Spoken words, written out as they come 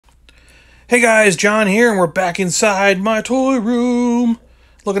Hey guys, John here, and we're back inside my toy room,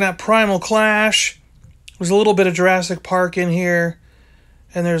 looking at Primal Clash. There's a little bit of Jurassic Park in here,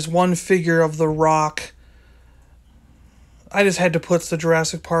 and there's one figure of The Rock. I just had to put the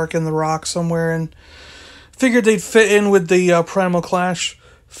Jurassic Park and The Rock somewhere, and figured they'd fit in with the Primal Clash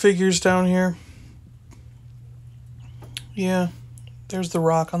figures down here. Yeah, there's The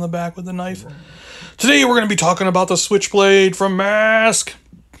Rock on the back with the knife. Today we're going to be talking about the Switchblade from M.A.S.K.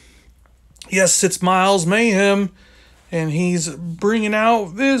 Yes, it's Miles Mayhem, and he's bringing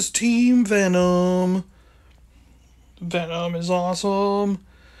out this Team Venom. Venom is awesome.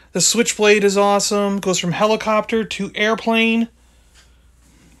 The Switchblade is awesome. Goes from helicopter to airplane.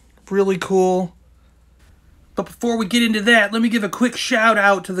 Really cool. But before we get into that, let me give a quick shout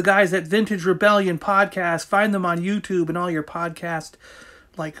out to the guys at Vintage Rebellion Podcast. Find them on YouTube and all your podcast,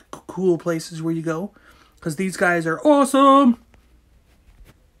 like, cool places where you go. Because these guys are awesome.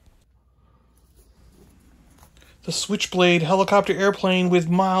 The Switchblade helicopter airplane with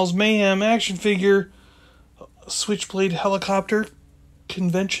Miles Mayhem action figure. Switchblade helicopter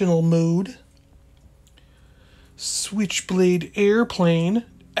conventional mode. Switchblade airplane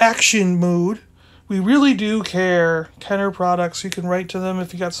action mode. We really do care. Kenner Products, you can write to them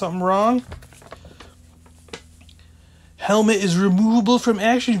if you got something wrong. Helmet is removable from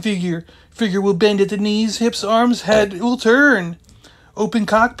action figure. Figure will bend at the knees, hips, arms, head will turn. Open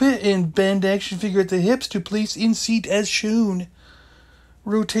cockpit and bend action figure at the hips to place in seat as shown.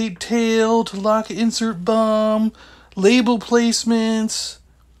 Rotate tail to lock insert bomb. Label placements.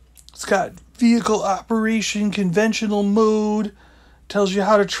 It's got vehicle operation conventional mode. Tells you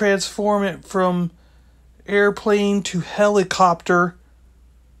how to transform it from airplane to helicopter.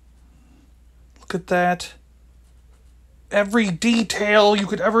 Look at that. Every detail you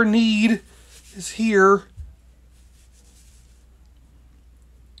could ever need is here.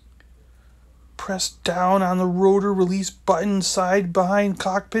 Press down on the rotor release button side behind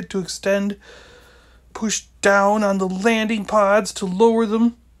cockpit to extend. Push down on the landing pods to lower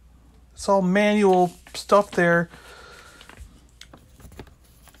them. It's all manual stuff there.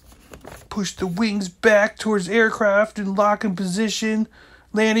 Push the wings back towards aircraft and lock in position.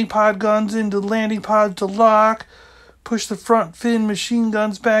 Landing pod guns into landing pods to lock. Push the front fin machine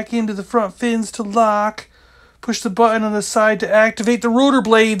guns back into the front fins to lock. Push the button on the side to activate the rotor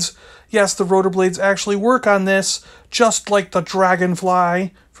blades. Yes, the rotor blades actually work on this, just like the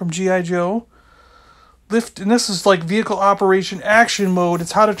Dragonfly from G.I. Joe. Lift, and this is like vehicle operation action mode.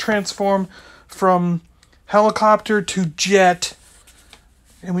 It's how to transform from helicopter to jet.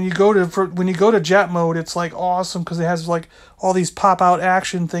 And when you go to jet mode, it's like awesome because it has like all these pop out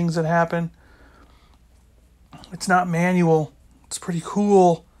action things that happen. It's not manual. It's pretty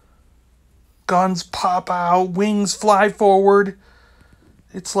cool. Guns pop out, wings fly forward.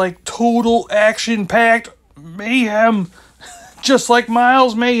 It's like total action-packed mayhem. Just like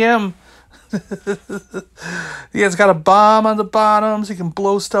Miles Mayhem. Yeah, it's got a bomb on the bottom so you can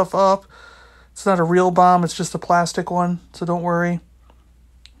blow stuff up. It's not a real bomb, it's just a plastic one, so don't worry.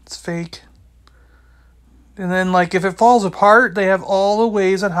 It's fake. And then, like, if it falls apart, they have all the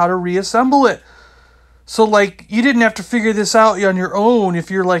ways on how to reassemble it. So, like, you didn't have to figure this out on your own if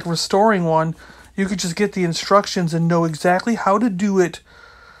you're, like, restoring one. You could just get the instructions and know exactly how to do it.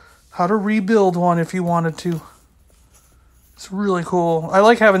 How to rebuild one if you wanted to. It's really cool. I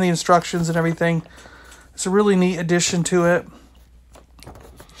like having the instructions and everything. It's a really neat addition to it.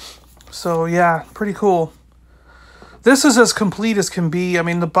 So, yeah, pretty cool. This is as complete as can be. I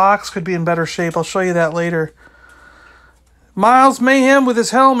mean, the box could be in better shape. I'll show you that later. Miles Mayhem with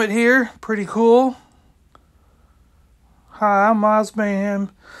his helmet here. Pretty cool. Hi, I'm Miles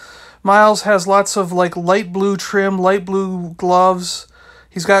Mayhem. Miles has lots of like light blue trim, light blue gloves.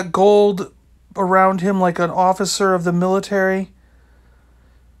 He's got gold around him like an officer of the military.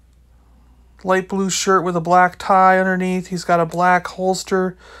 Light blue shirt with a black tie underneath. He's got a black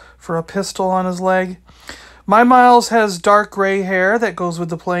holster for a pistol on his leg. My Miles has dark gray hair that goes with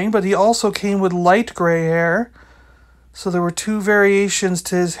the plane, but he also came with light gray hair. So there were two variations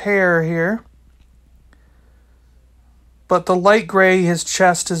to his hair here. But the light gray, his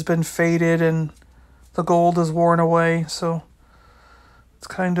chest has been faded and the gold is worn away. So it's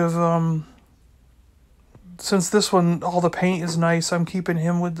kind of, since this one, all the paint is nice, I'm keeping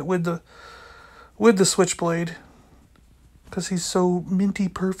him with the Switchblade. Because he's so minty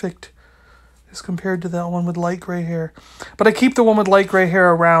perfect as compared to that one with light gray hair. But I keep the one with light gray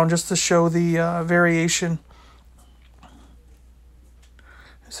hair around just to show the variation.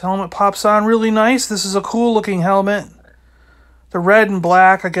 His helmet pops on really nice. This is a cool looking helmet. The red and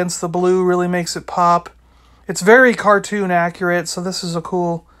black against the blue really makes it pop. It's very cartoon accurate, so this is a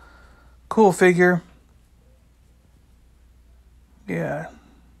cool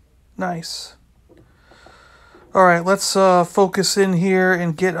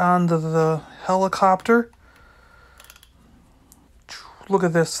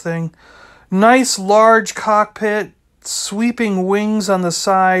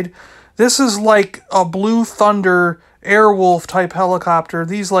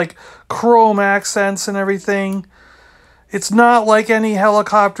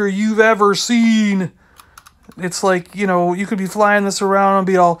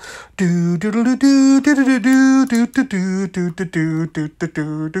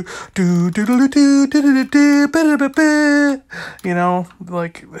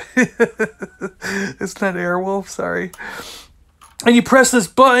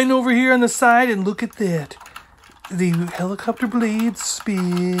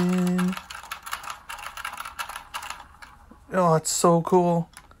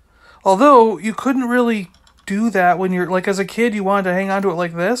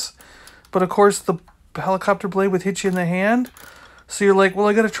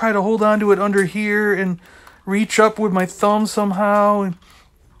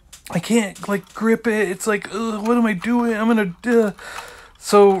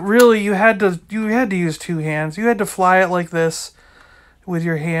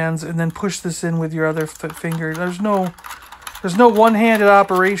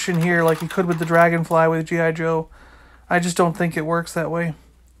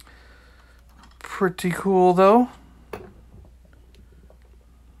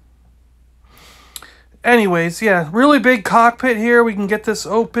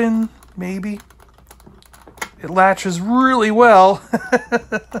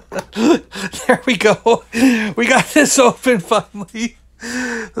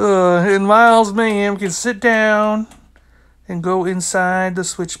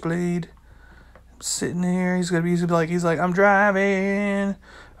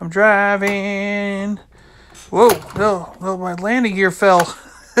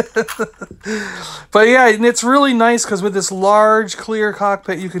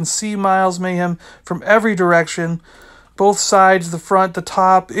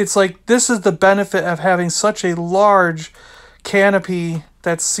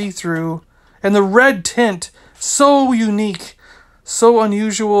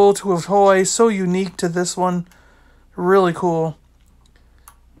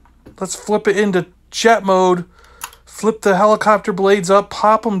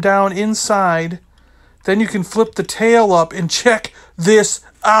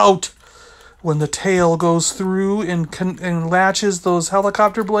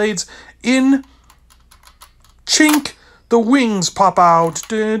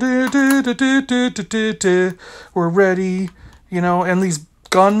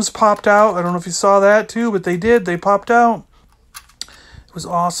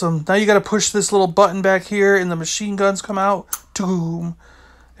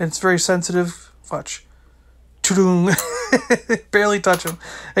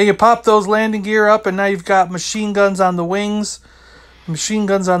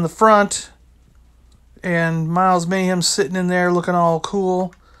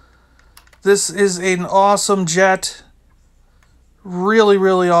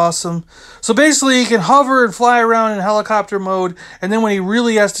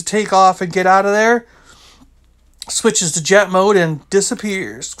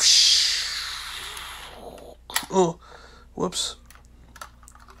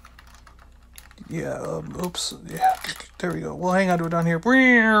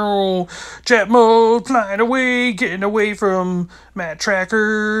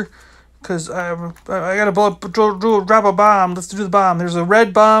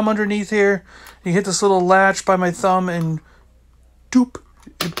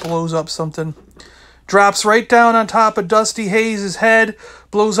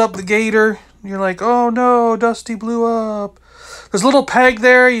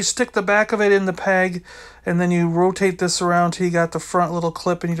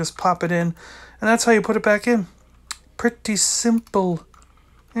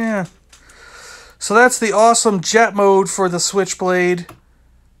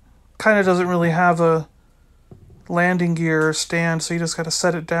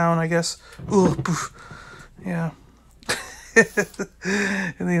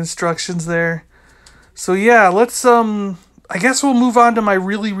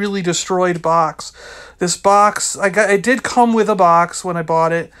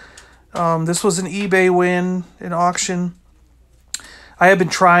I had been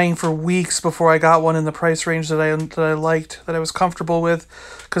trying for weeks before I got one in the price range that I liked, that I was comfortable with,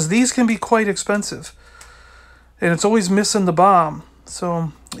 because these can be quite expensive. And it's always missing the bomb.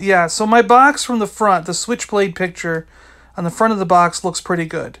 So, yeah. So my box from the front, the Switchblade picture on the front of the box looks pretty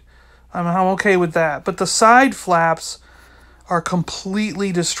good. I'm okay with that. But the side flaps are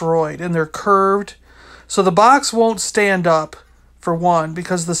completely destroyed, and they're curved. So the box won't stand up, for one,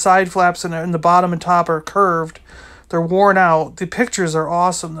 because the side flaps in the bottom and top are curved. They're worn out. The pictures are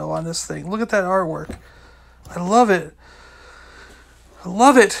awesome, though, on this thing. Look at that artwork. I love it. I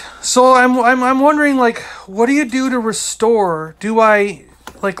love it. So I'm wondering, like, what do you do to restore? Do I,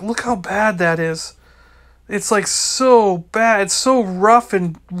 like, look how bad that is. It's, like, so bad. It's so rough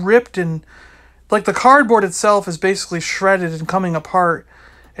and ripped, and, like, the cardboard itself is basically shredded and coming apart.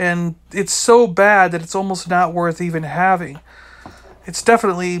 And it's so bad that it's almost not worth even having. It's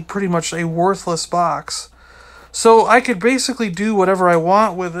definitely pretty much a worthless box. So I could basically do whatever I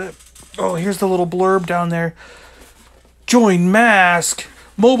want with it. Oh, here's the little blurb down there. Join M.A.S.K,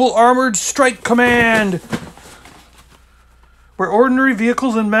 Mobile Armored Strike Command, where ordinary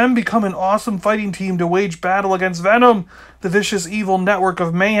vehicles and men become an awesome fighting team to wage battle against Venom, the vicious evil network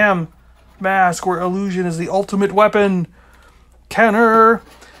of Mayhem. M.A.S.K, where illusion is the ultimate weapon. Kenner.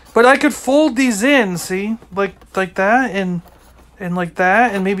 But I could fold these in, see? Like that, and like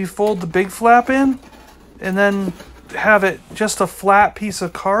that, and maybe fold the big flap in. And then have it just a flat piece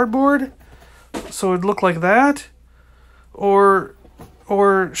of cardboard, so it'd look like that. Or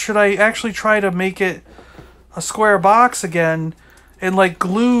should I actually try to make it a square box again, and like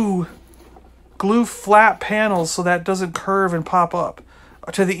glue flat panels so that it doesn't curve and pop up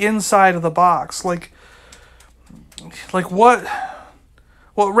to the inside of the box? Like what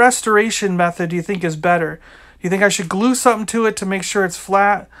restoration method do you think is better? Do you think I should glue something to it to make sure it's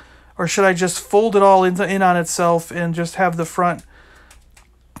flat? Or should I just fold it all in on itself and just have the front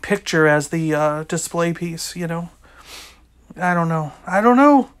picture as the display piece, you know? I don't know.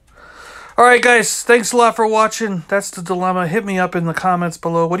 All right, guys. Thanks a lot for watching. That's the dilemma. Hit me up in the comments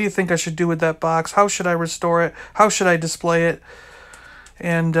below. What do you think I should do with that box? How should I restore it? How should I display it?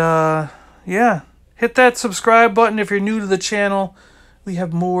 And, yeah. Hit that subscribe button if you're new to the channel. We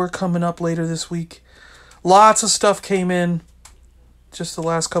have more coming up later this week. Lots of stuff came in just the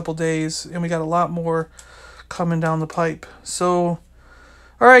last couple days, and we got a lot more coming down the pipe. So,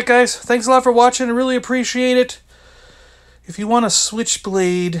 all right, guys, thanks a lot for watching. I really appreciate it. If you want a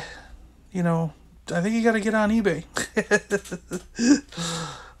Switchblade, you know, I think you got to get on eBay.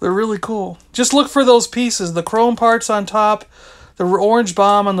 They're really cool. Just look for those pieces, the chrome parts on top, the orange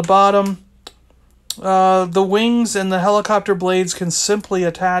bomb on the bottom. The wings and the helicopter blades can simply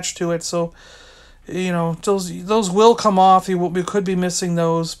attach to it, so you know, those will come off. We could be missing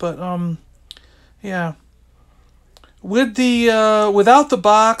those, but yeah. With the without the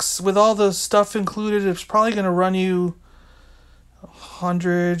box, with all the stuff included, it's probably going to run you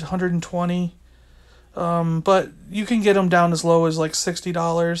 100, 120. But you can get them down as low as like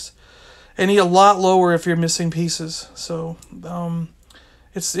 $60, and a lot lower if you're missing pieces. So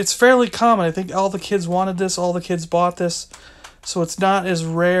it's fairly common. I think all the kids wanted this, all the kids bought this. So it's not as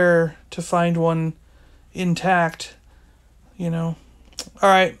rare to find one intact, you know. All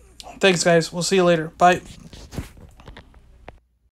right. Thanks, guys. We'll see you later. Bye.